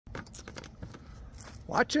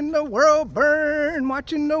Watching the world burn,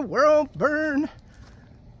 watching the world burn.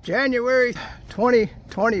 January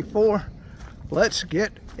 2024. Let's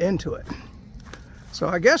get into it. So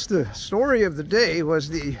I guess the story of the day was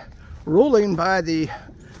the ruling by the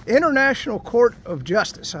International Court of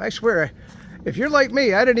Justice. I swear, if you're like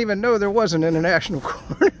me, I didn't even know there was an International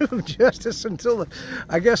Court of Justice until,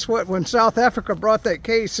 I guess, when South Africa brought that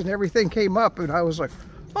case and everything came up, and I was like,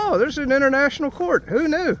 oh, there's an international court. Who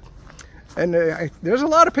knew? And there's a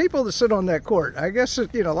lot of people that sit on that court. I guess, a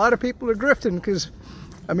lot of people are grifting because,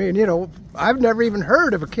 I've never even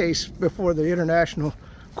heard of a case before the International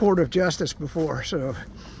Court of Justice before. So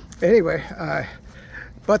anyway,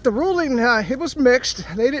 but the ruling, it was mixed.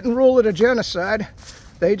 They didn't rule it a genocide.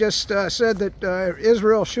 They just said that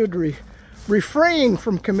Israel should refrain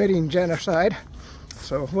from committing genocide.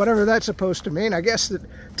 So whatever that's supposed to mean. I guess that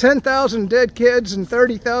 10,000 dead kids and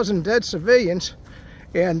 30,000 dead civilians.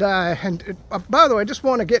 And by the way, I just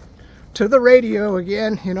want to get to the radio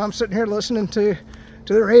again. I'm sitting here listening to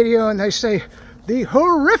the radio, and they say the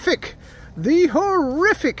horrific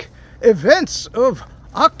events of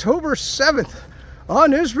October 7th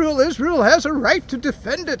on Israel. Israel has a right to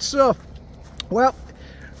defend itself. Well,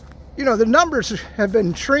 the numbers have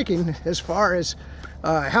been shrinking as far as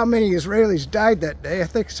how many Israelis died that day. I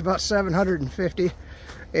think it's about 750.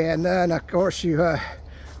 And then, of course,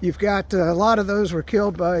 you've got a lot of those were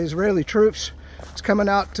killed by Israeli troops. It's coming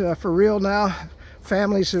out for real now.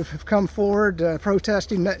 Families have come forward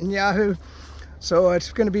protesting Netanyahu. So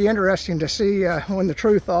it's going to be interesting to see when the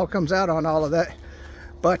truth all comes out on all of that.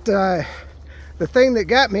 But the thing that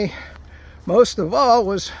got me most of all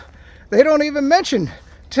was they don't even mention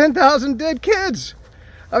 10,000 dead kids.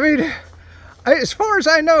 I mean, as far as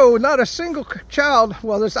I know, not a single child,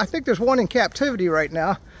 well, I think there's one in captivity right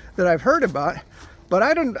now that I've heard about, but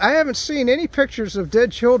I haven't seen any pictures of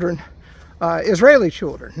dead children, Israeli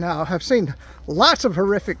children. Now, I've seen lots of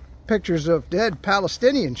horrific pictures of dead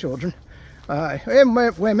Palestinian children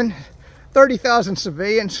and women, 30,000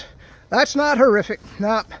 civilians. That's not horrific.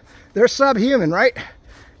 No, they're subhuman, right?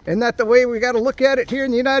 Isn't that the way we got to look at it here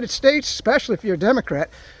in the United States, especially if you're a Democrat?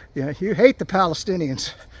 Yeah, you hate the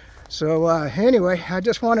Palestinians. So anyway, I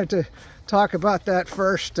just wanted to talk about that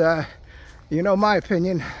first. My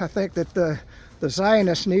opinion, I think that the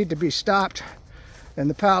Zionists need to be stopped, and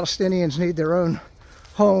the Palestinians need their own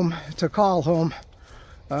home to call home,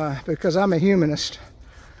 because I'm a humanist.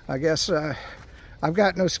 I guess I've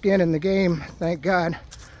got no skin in the game, thank God.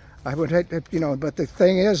 I would hate, but the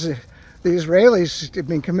thing is, the Israelis have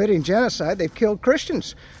been committing genocide. They've killed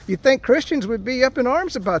Christians. You'd think Christians would be up in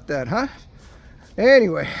arms about that, huh?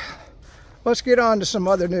 Anyway, let's get on to some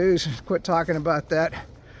other news and quit talking about that.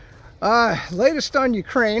 Latest on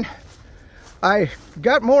Ukraine. I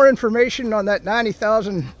got more information on that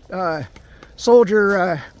 90,000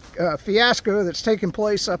 soldier fiasco that's taking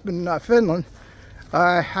place up in Finland.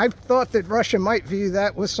 I thought that Russia might view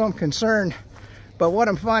that with some concern, but what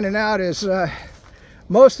I'm finding out is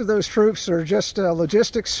most of those troops are just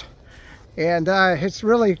logistics, and it's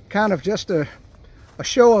really kind of just a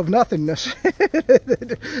show of nothingness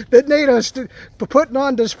that NATO's putting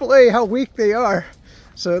on display how weak they are.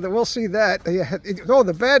 So that we'll see that.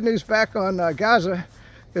 The bad news back on Gaza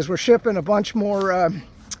is we're shipping a bunch more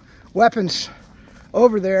weapons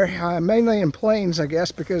over there, mainly in planes, I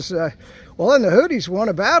guess, because, then the Houthis won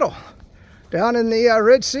a battle down in the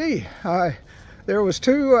Red Sea. There was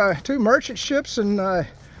two merchant ships, and I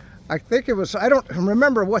think it was, I don't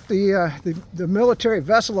remember what the military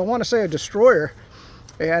vessel, I want to say a destroyer,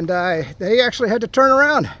 and they actually had to turn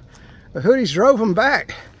around. The Houthis drove them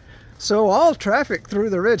back. So all traffic through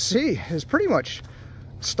the Red Sea is pretty much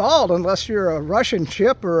stalled unless you're a Russian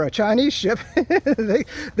ship or a Chinese ship. That's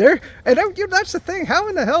the thing. How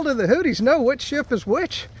in the hell do the Houthis know which ship is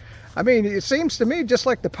which? I mean, it seems to me just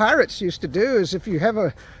like the pirates used to do, is if you have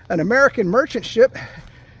an American merchant ship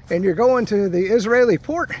and you're going to the Israeli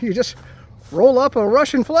port, you just roll up a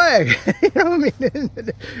Russian flag,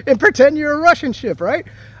 and pretend you're a Russian ship, right?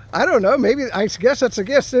 I don't know, maybe, I guess that's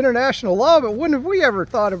against international law, but when have we ever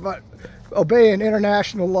thought about obeying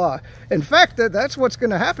international law? In fact, that's what's going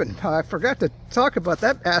to happen. I forgot to talk about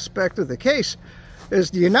that aspect of the case,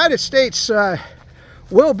 is the United States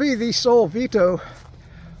will be the sole veto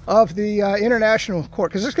of the International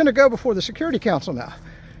Court, because it's going to go before the Security Council now.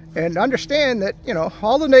 And understand that,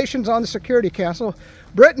 all the nations on the Security Council,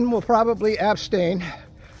 Britain will probably abstain.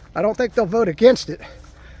 I don't think they'll vote against it.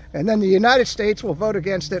 And then the United States will vote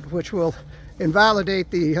against it, which will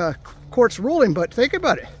invalidate the court's ruling. But think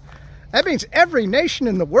about it. That means every nation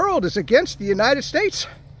in the world is against the United States.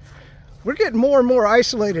 We're getting more and more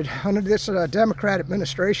isolated under this Democrat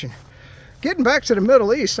administration. getting back to the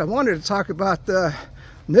Middle East, I wanted to talk about the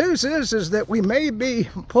news is that we may be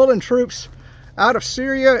pulling troops out of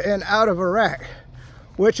Syria and out of Iraq,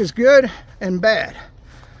 which is good and bad.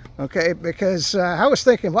 Okay, because I was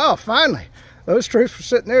thinking, wow, finally, those troops were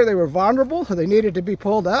sitting there, they were vulnerable, they needed to be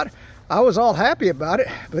pulled out. I was all happy about it,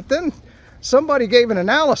 but then somebody gave an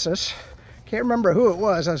analysis, can't remember who it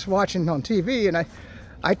was, I was watching on TV, and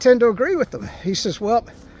I tend to agree with them. He says, well,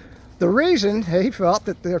 the reason he felt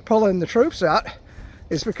that they're pulling the troops out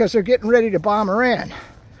is because they're getting ready to bomb Iran.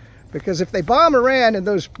 Because if they bomb Iran and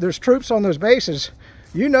there's troops on those bases,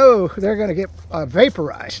 you know they're going to get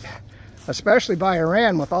vaporized, especially by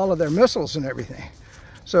Iran with all of their missiles and everything.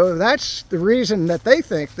 So that's the reason that they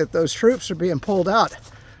think that those troops are being pulled out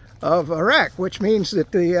of Iraq, which means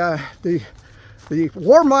that the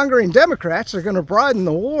warmongering Democrats are going to broaden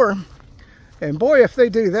the war. And boy, if they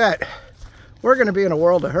do that, we're going to be in a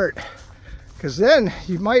world of hurt. Because then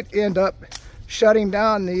you might end up shutting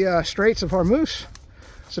down the Straits of Hormuz.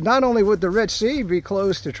 So not only would the Red Sea be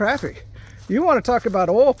closed to traffic, you want to talk about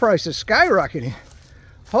oil prices skyrocketing.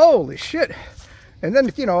 Holy shit. And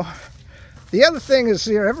then, you know, the other thing is,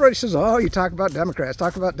 you know, everybody says, oh, you talk about Democrats,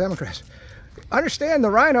 talk about Democrats. Understand the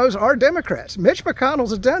RINOs are Democrats. Mitch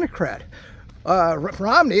McConnell's a Democrat.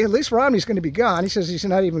 Romney, at least Romney's going to be gone. He says he's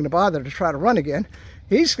not even going to bother to try to run again.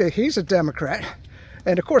 He's a Democrat.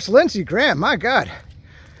 And of course, Lindsey Graham, my God,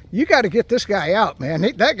 you got to get this guy out, man.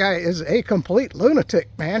 That guy is a complete lunatic,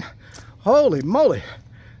 man. Holy moly.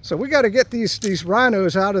 So we got to get these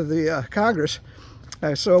RINOs out of the Congress.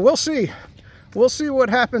 So we'll see. We'll see what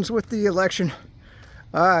happens with the election.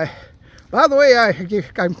 By the way,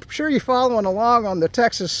 I'm sure you're following along on the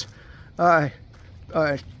Texas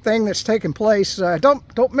thing that's taking place.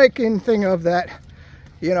 Don't make anything of that.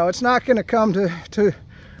 You know, it's not going to come to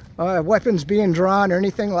weapons being drawn or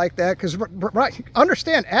anything like that. Because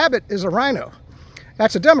understand, Abbott is a RINO.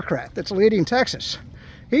 That's a Democrat that's leading Texas.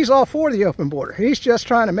 He's all for the open border. He's just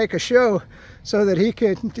trying to make a show so that he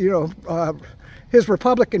could, you know, his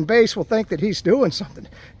Republican base will think that he's doing something.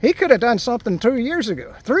 He could have done something 2 years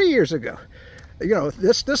ago, 3 years ago. You know,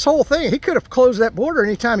 this whole thing, he could have closed that border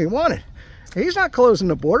anytime he wanted. He's not closing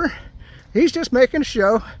the border. He's just making a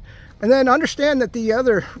show. And then understand that the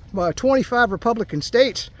other 25 Republican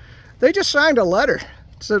states, they just signed a letter.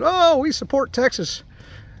 Said, oh, we support Texas.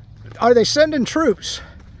 Are they sending troops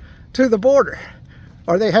to the border?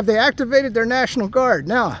 Have they activated their National Guard?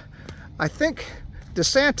 Now, I think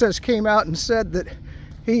DeSantis came out and said that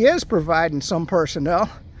he is providing some personnel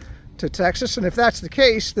to Texas, and if that's the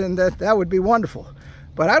case, then that would be wonderful.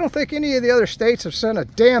 But I don't think any of the other states have sent a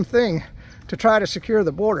damn thing to try to secure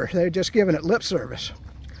the border. They're just giving it lip service.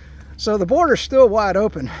 So the border's still wide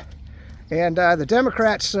open, and the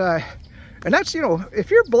Democrats, and that's, you know,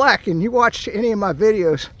 if you're black and you watch any of my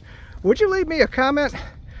videos, would you leave me a comment?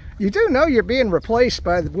 You do know you're being replaced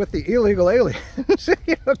with the illegal aliens,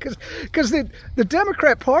 you know, because the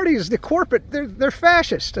Democrat Party is the corporate. They're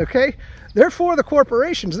fascist, okay? They're for the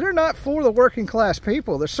corporations. They're not for the working class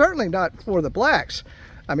people. They're certainly not for the blacks.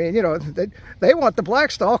 I mean, you know, they want the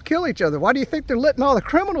blacks to all kill each other. Why do you think they're letting all the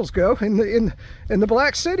criminals go in the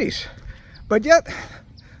black cities? But yet,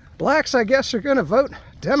 blacks, I guess, are going to vote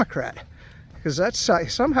Democrat, because that's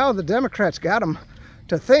somehow the Democrats got them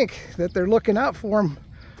to think that they're looking out for them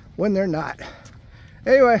when they're not.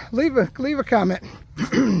 Anyway, leave a comment.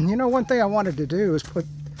 You know, one thing I wanted to do is put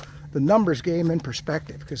the numbers game in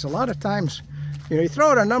perspective, because a lot of times, you know, you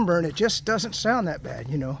throw out a number and it just doesn't sound that bad.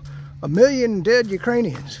 You know, 1 million dead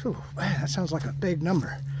Ukrainians. Ooh, man, that sounds like a big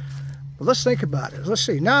number. But let's think about it. Let's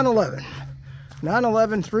see,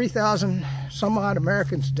 9/11, 3,000 some odd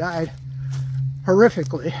Americans died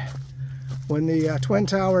horrifically when the Twin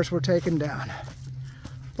Towers were taken down.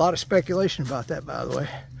 A lot of speculation about that, by the way.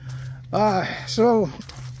 So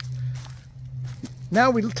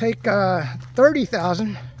now we take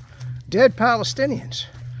 30,000 dead Palestinians.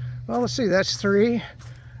 Well, let's see, that's 3,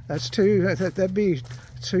 that's 2, that'd be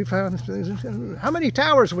 2. How many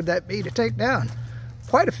towers would that be to take down?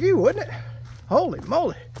 Quite a few, wouldn't it? Holy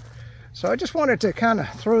moly. So I just wanted to kind of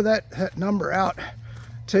throw that number out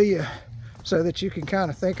to you so that you can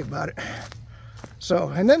kind of think about it. So,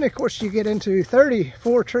 and then of course you get into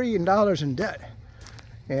 $34 trillion in debt.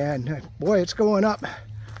 And boy, it's going up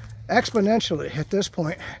exponentially at this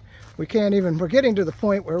point. We're getting to the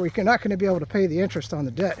point where we're not going to be able to pay the interest on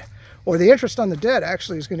the debt. Or the interest on the debt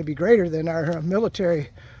actually is going to be greater than our military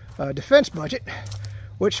defense budget,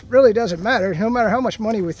 which really doesn't matter. No matter how much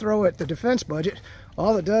money we throw at the defense budget,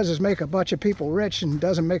 all it does is make a bunch of people rich and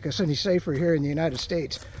doesn't make us any safer here in the United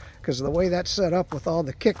States, because of the way that's set up with all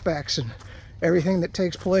the kickbacks and everything that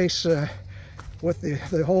takes place with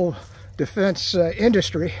the whole defense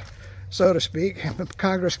industry, so to speak.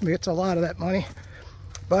 Congress gets a lot of that money.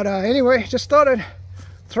 But anyway, just thought I'd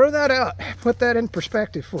throw that out, put that in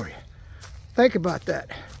perspective for you. Think about that.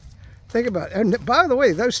 Think about it. And by the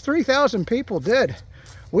way, those 3,000 people dead,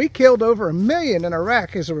 we killed over 1 million in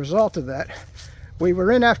Iraq as a result of that. We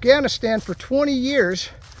were in Afghanistan for 20 years,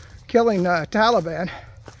 killing Taliban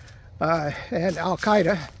and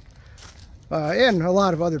Al-Qaeda and a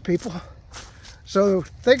lot of other people. So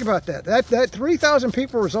think about that. That 3,000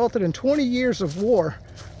 people resulted in 20 years of war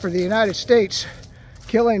for the United States,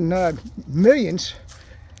 killing millions.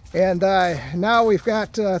 And now we've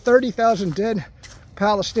got 30,000 dead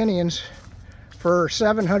Palestinians for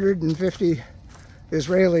 750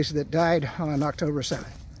 Israelis that died on October 7th.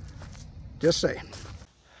 Just saying.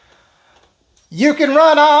 You can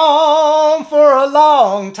run on for a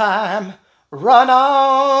long time. Run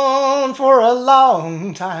on for a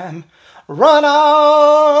long time. Run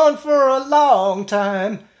on for a long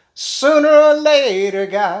time. Sooner or later,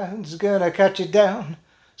 God's gonna cut you down.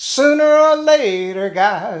 Sooner or later,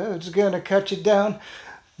 God's gonna cut you down.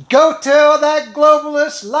 Go tell that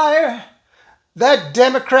globalist liar, that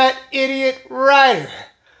Democrat idiot writer,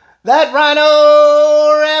 that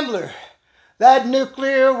RINO rambler, that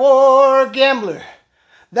nuclear war gambler,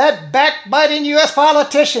 that backbiting U.S.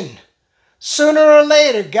 politician. Sooner or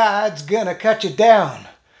later, God's gonna cut you down.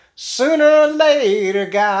 Sooner or later,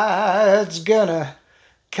 God's gonna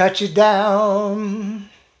cut you down.